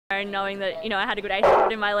knowing that, you know, I had a good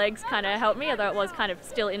aeTV in my legs kind of helped me, although it was kind of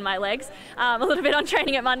still in my legs. A little bit on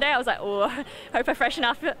training at Monday. I was like, oh, hope I freshen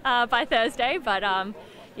up by Thursday. But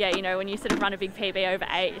yeah, you know, when you sort of run a big PB over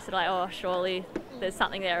 8, you're sort of like, oh, surely there's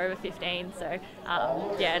something there over 15. So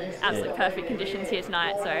yeah, absolute perfect conditions here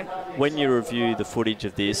tonight. So when you review the footage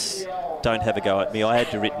of this, don't have a go at me. I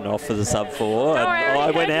had you written off for the sub-4, and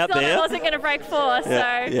I went out there. I wasn't going to break 4, so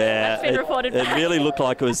that's been reported back. It really looked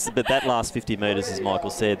like it was, but that last 50 metres, as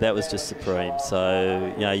Michael said, that was just supreme.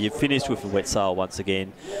 So, you know, you've finished with a wet sail once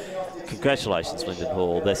again. Congratulations, Lyndon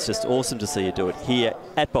Hall. That's just awesome to see you do it here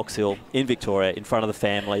at Box Hill in Victoria, in front of the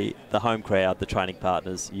family, the home crowd, the training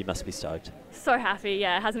partners. You must be stoked. So happy,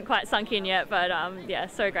 yeah. It hasn't quite sunk in yet, but yeah,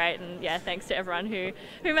 so great. And yeah, thanks to everyone who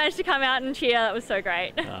managed to come out and cheer. That was so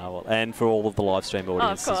great. Well, and for all of the live stream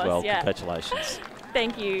audience as well. Yeah. Congratulations.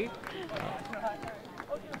 Thank you.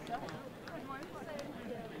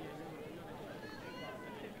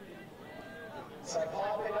 So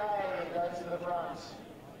Piper Day goes to the front.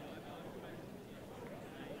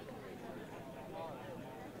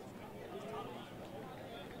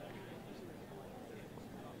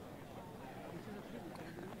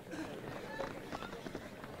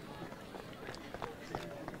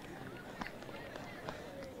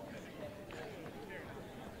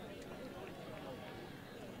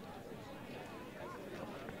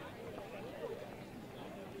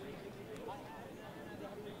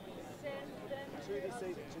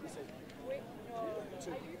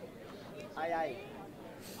 AA.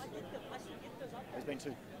 There's been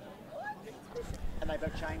 2. And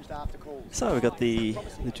they've changed after calls. So we've got the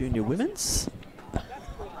junior women's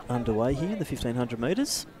underway here, the 1500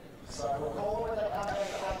 metres.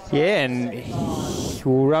 Yeah, and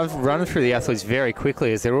we'll run through the athletes very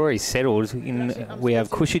quickly as they're already settled. We have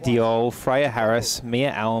Kusha Diol, Freya Harris,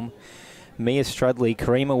 Mia Alm, Mia Strudley,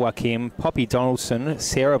 Karima Wakim, Poppy Donaldson,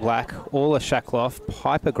 Sarah Black, Orla Shackloff,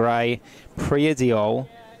 Piper Gray, Priya Diol.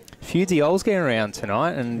 A few Diols getting around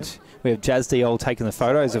tonight, and we have Jazz Diol taking the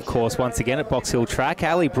photos, of course, once again at Box Hill Track.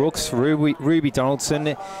 Ali Brooks, Ruby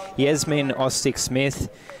Donaldson, Yasmin Ostick-Smith,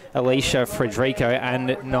 Alicia Frederico,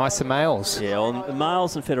 and Nisa Males. Yeah, well,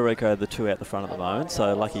 Males and Federico are the 2 out the front at the moment,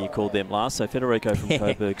 so lucky you called them last. So Federico from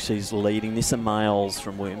Coburg, she's leading. Nissa Males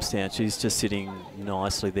from Williamstown, she's just sitting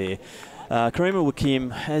nicely there. Karima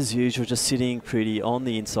Wakim, as usual, just sitting pretty on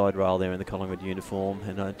the inside rail there in the Collingwood uniform.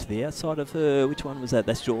 And to the outside of her, which one was that?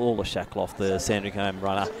 That's Orla Shackloff, the Sandringham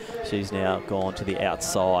runner. She's now gone to the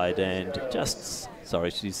outside and just,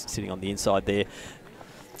 sorry, she's sitting on the inside there.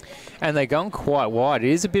 And they're going quite wide.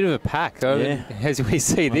 It is a bit of a pack, though. Yeah. As we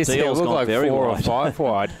see this, they look like 4 or 5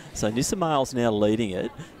 wide. So Nissa Males now leading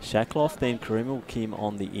it. Shackloff, then Karima Wakim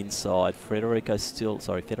on the inside.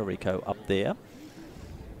 Federico up there.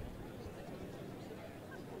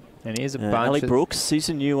 And here's a bunch. Ali Brooks, she's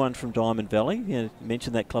a new one from Diamond Valley. You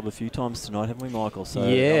mentioned that club a few times tonight, haven't we, Michael? So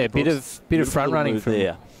yeah, a bit of front running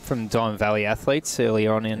from Diamond Valley athletes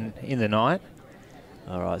earlier on in the night.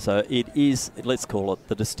 All right, so it is, let's call it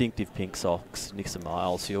the distinctive pink socks, Nissa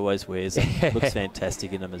Miles. She always wears them. Looks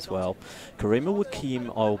fantastic in them as well. Karima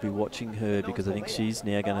Wakim, I'll be watching her because I think she's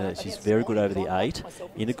now she's very good over the 8,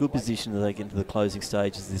 in a good position as they get into the closing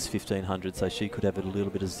stages of this 1500, so she could have a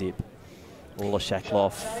little bit of zip. Orla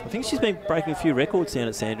Shackloff, I think she's been breaking a few records down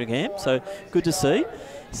at Sandringham, so good to see.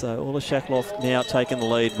 So Orla Shackloff now taking the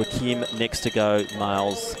lead, Wakim next to go,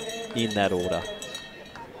 Males in that order.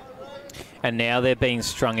 And now they're being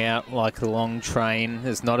strung out like the long train.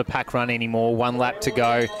 There's not a pack run anymore. 1 lap to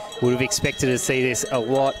go. Would have expected to see this a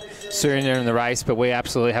lot sooner in the race, but we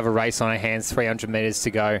absolutely have a race on our hands, 300 metres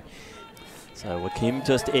to go. So Wakim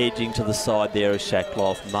just edging to the side there of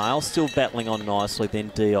Shackloff. Males still battling on nicely, then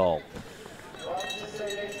Diol.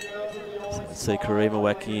 See Karima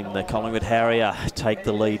Wakim, the Collingwood Harrier, take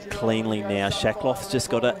the lead cleanly now. Shackloff's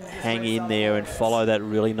just got to hang in there and follow that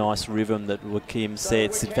really nice rhythm that Wakim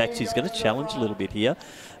sets. In fact, she's going to challenge a little bit here.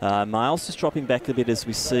 Males just dropping back a bit as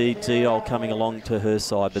we see Diol coming along to her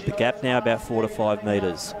side, but the gap now about 4 to 5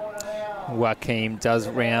 metres. Wakim does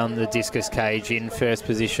round the discus cage in first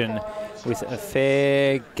position with a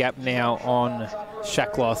fair gap now on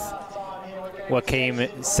Shackloff.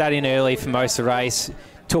 Wakim sat in early for most of the race.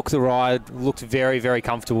 Took the ride, looked very, very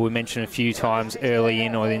comfortable. We mentioned a few times early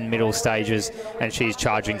in or in middle stages, and she's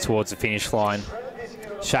charging towards the finish line.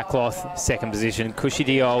 Shackloff, second position. Kusha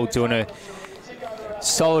Diol doing a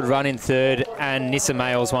solid run in third, and Nissa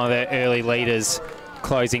Males, one of their early leaders,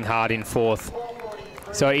 closing hard in 4th.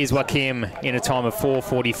 So it is Wakim in a time of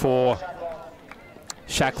 4:44.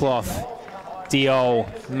 Shackloff,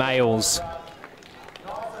 Diol, Males.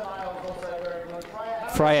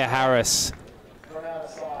 Freya Harris.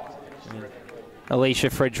 Alicia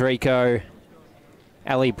Frederico,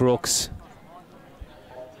 Ali Brooks.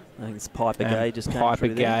 I think it's Piper Gay just came Piper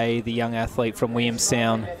through there. Gay, the young athlete from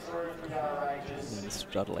Williamstown. And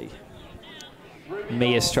Strudley.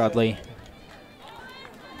 Mia Strudley.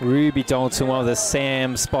 Ruby Donaldson, one of the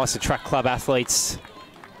Sam Spicer Track Club athletes.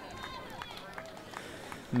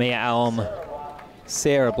 Mia Alm,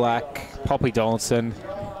 Sarah Black, Poppy Donaldson,